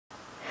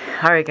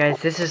Alright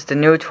guys, this is the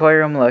new toy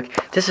room look.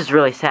 This is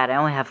really sad. I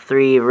only have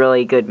 3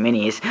 really good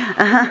minis.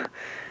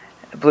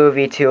 Blue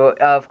V2,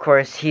 of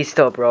course, he's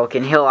still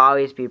broken. He'll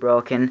always be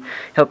broken.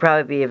 He'll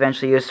probably be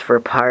eventually used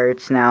for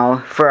parts now,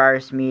 for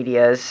Ars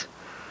Medias.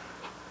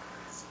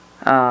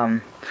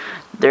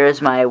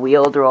 There's my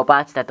wheeled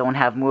robots that don't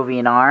have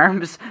moving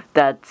arms.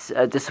 That's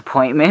a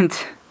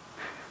disappointment.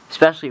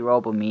 Especially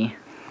RoboMe.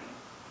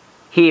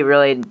 He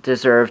really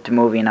deserved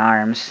moving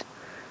arms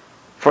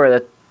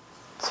for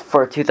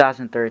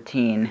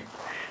 2013.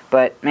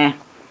 But meh.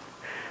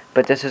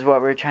 But this is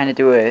what we're trying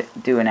to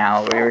do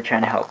now. We were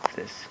trying to help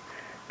this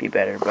be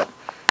better. But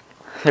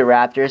the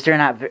Raptors, they're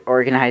not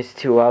organized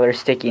too well. They're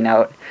sticking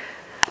out.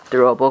 The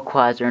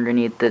RoboQuads are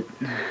underneath the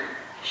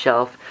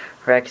shelf.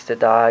 Rex the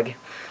dog.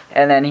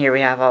 And then here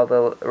we have all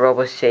the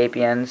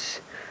RoboSapiens.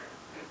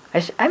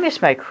 I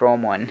miss my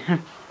chrome one.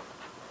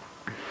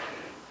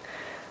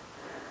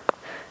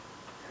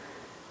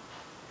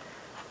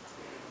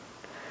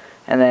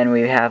 And then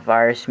we have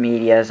Ars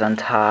Medias on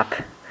top.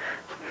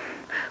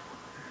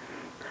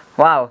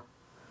 Wow.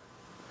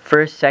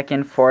 First,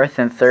 second, fourth,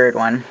 and third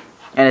one.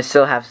 And it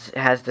still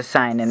has the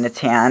sign in its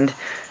hand.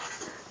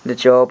 The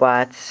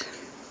Jobots.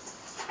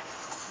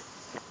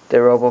 The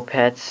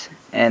RoboPets.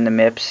 And the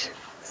Mips.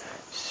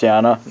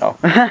 Santa. No.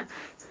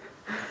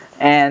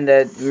 And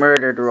the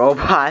murdered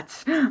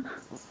robots.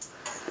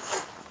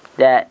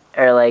 That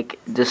are like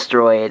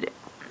destroyed.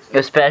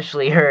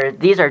 Especially her.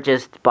 These are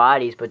just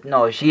bodies, but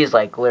no, she's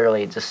like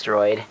literally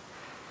destroyed.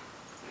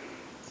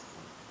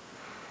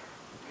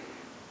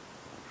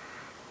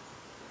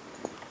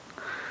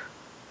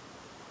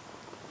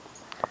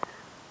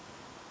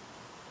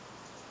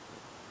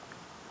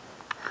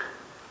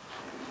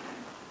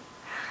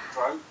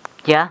 Fun?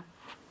 Yeah?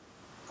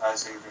 I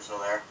see if you're still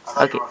there. I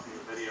thought Okay. you were watching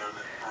the video and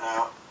it went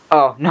out.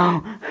 Oh,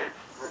 no.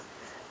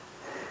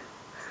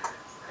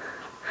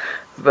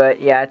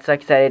 But yeah, it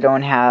sucks that I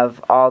don't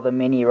have all the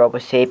mini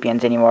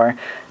RoboSapiens anymore.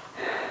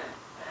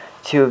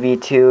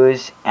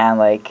 2v2s and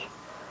like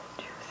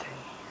 2, 3.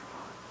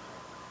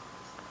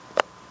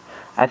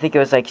 I think it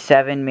was like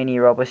 7 mini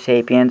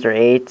RoboSapiens or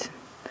 8.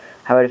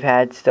 I would have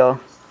had still.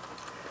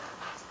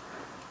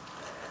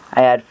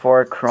 I had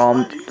 4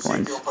 chromed Do you ones.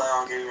 think you'll plan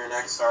on getting your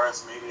next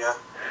Ars Media?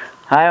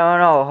 I don't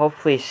know.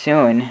 Hopefully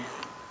soon.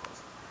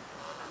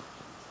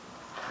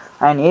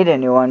 I need a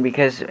new one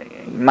because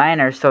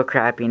mine are still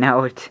crapping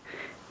out.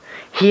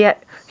 He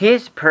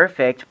is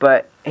perfect,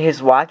 but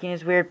his walking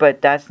is weird, but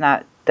that's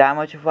not that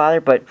much of a bother.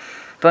 But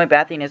the only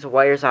bad thing is the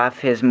wires off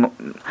his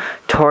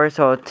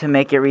torso to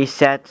make it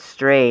reset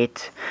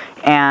straight.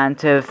 And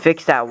to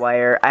fix that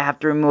wire, I have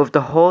to remove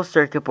the whole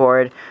circuit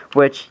board,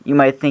 which you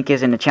might think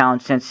isn't a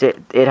challenge since it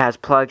has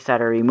plugs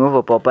that are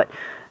removable. But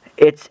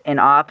it's an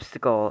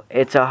obstacle.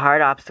 It's a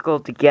hard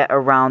obstacle to get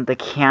around the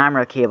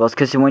camera cables,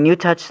 because when you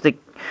touch the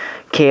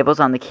cables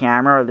on the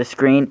camera or the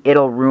screen,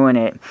 it'll ruin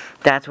it.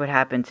 That's what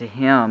happened to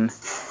him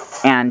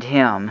and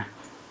him.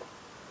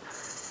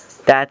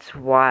 That's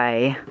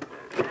why.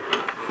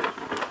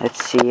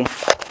 Let's see.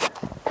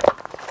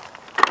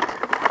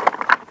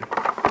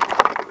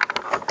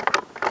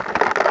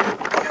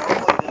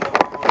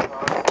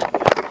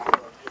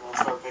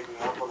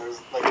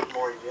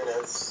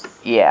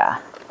 Yeah.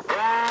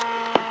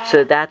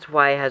 So that's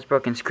why it has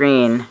broken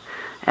screen,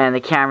 and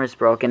the camera's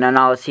broken, and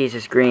all it sees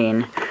is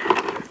green.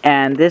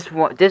 And this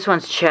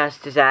one's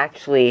chest is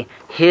actually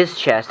his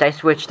chest. I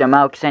switched him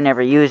out because I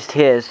never used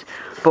his.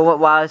 But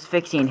while I was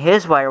fixing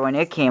his wire when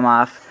it came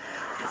off,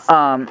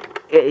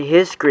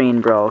 his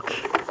screen broke.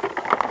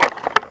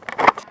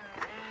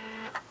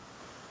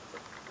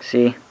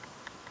 See?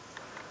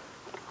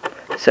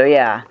 So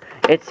yeah,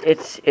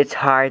 it's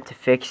hard to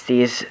fix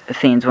these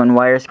things when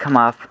wires come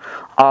off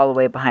all the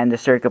way behind the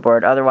circuit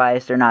board.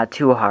 Otherwise, they're not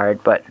too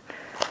hard. But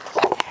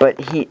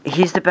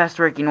he's the best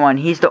working one.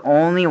 He's the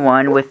only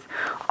one with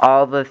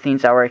all the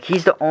things that work.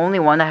 He's the only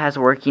one that has a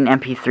working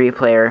MP3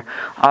 player.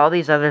 All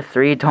these other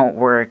 3 don't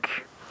work.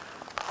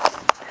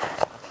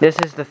 This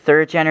is the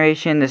 3rd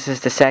generation, this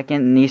is the 2nd,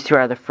 and these 2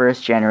 are the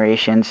 1st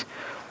generations.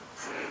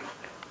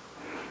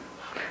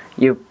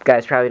 You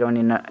guys probably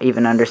don't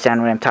even understand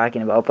what I'm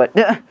talking about, but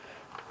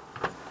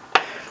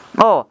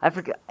oh, I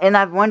forgot. In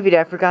that one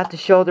video, I forgot to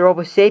show the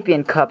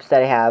RoboSapien cups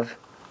that I have.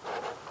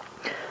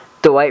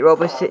 The white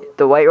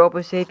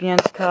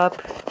RoboSapiens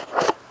cup.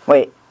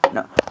 Wait,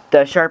 no.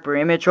 The Sharper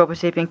Image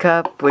RoboSapien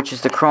cup, which is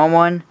the chrome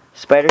one.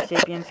 Spider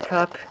Sapiens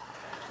cup.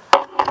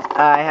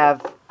 I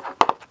have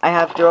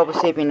the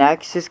RoboSapien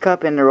X's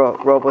cup and the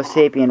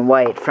RoboSapien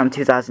White from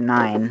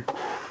 2009.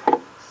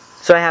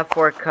 So I have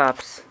 4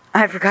 cups.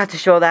 I forgot to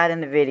show that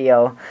in the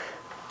video.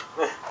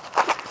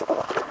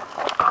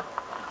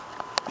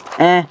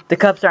 The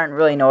cups aren't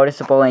really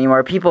noticeable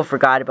anymore. People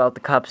forgot about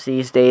the cups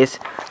these days.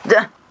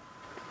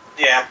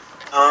 Yeah.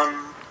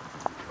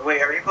 Wait,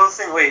 are you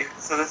posting? Wait,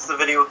 so this is the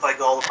video with like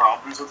all the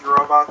problems with your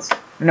robots?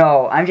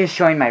 No, I'm just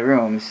showing my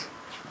rooms.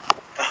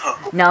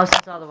 Oh. Now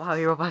since all the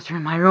Wowie robots are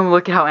in my room,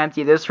 look at how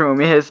empty this room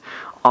is.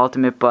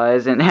 Ultimate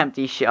Buzz and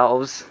empty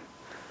shelves.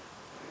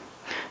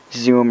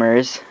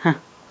 Zoomers.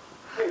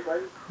 Hey,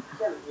 buddy.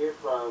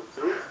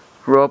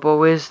 Robo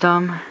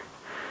Wisdom.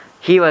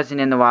 He wasn't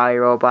in the WoWie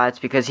robots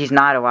because he's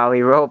not a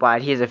WoWie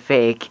robot. He's a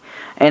fake.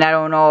 And I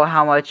don't know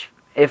how much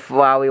if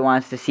WoWie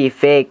wants to see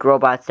fake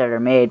robots that are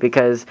made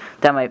because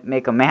that might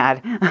make them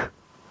mad.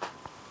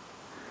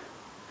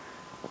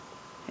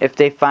 If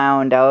they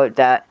found out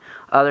that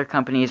other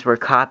companies were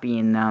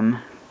copying them.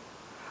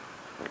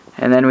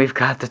 And then we've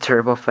got the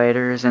Turbo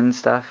Fighters and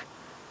stuff.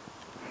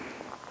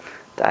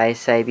 The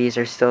Ice IBs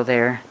are still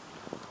there.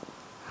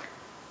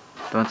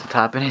 The ones at the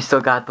top, and I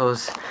still got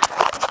those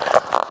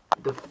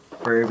the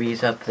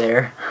Furbies up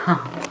there.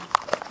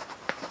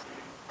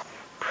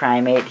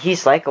 Primate.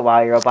 He's like a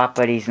WoWie robot,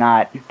 but he's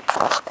not.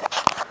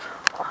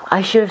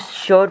 I should have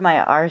showed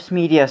my Ars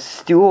Media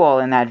stool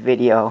in that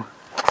video.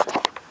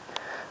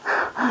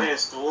 A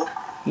stool?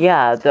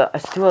 Yeah, a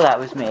stool that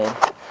was made.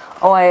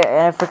 Oh,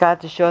 I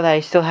forgot to show that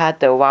I still had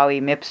the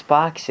WoWie MIPS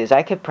boxes.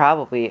 I could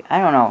probably, I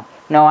don't know.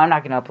 No, I'm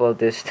not going to upload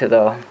this to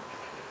the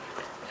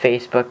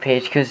Facebook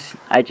page because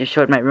I just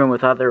showed my room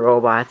with other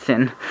robots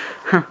and...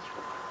 Yeah,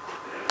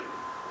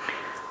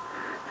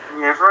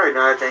 for right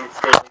now, I think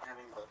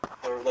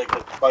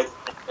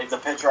having the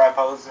picture I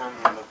posted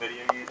and the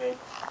video you did.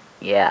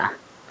 Yeah.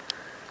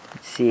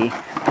 Let's see.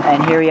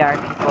 And here we are,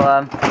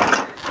 people.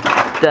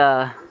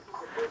 The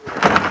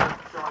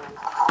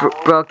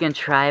broken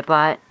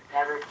tribot.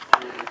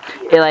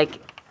 It like,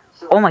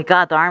 oh my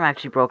god, the arm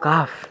actually broke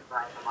off.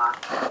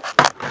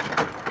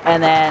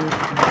 And then,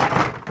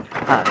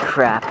 oh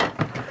crap.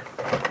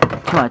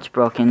 Too much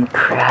broken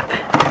crap.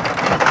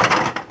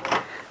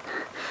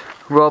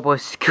 Robo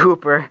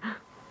Scooper.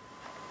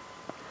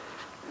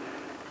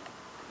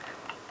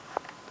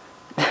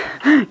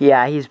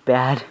 Yeah, he's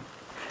bad.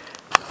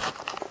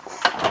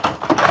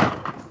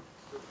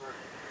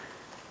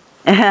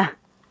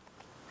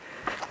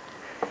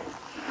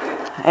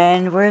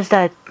 And where's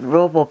that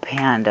Robo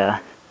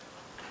Panda?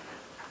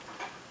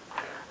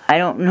 I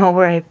don't know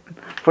where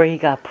he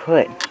got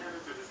put.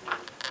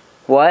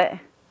 What?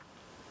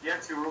 You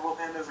have 2 Robo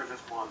Pandas or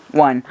just one?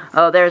 One.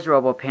 Oh, there's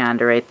Robo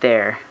Panda right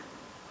there.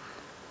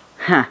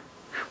 Huh.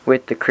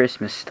 With the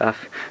Christmas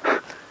stuff.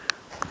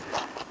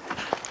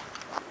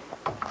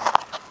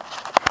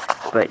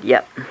 But,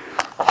 yep.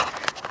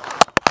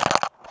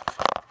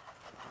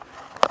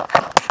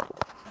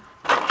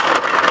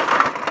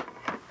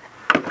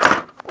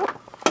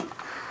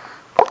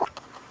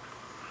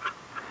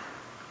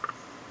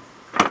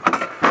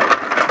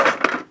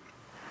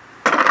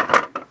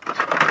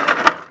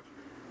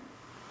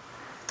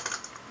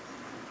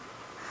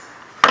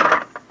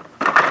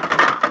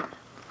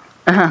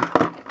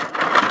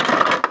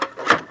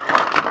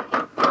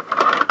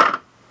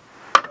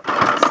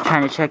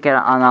 Trying to check it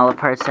out on all the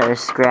parts that are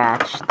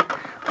scratched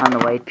on the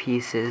white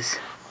pieces.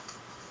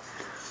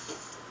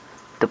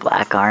 The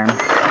black arm.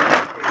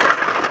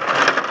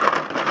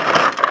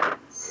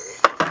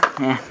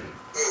 Yeah.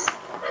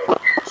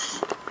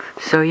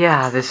 So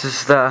yeah, this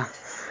is the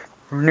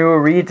new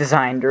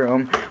redesigned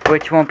room,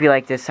 which won't be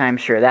like this, I'm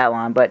sure, that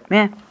long, but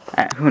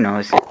who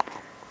knows.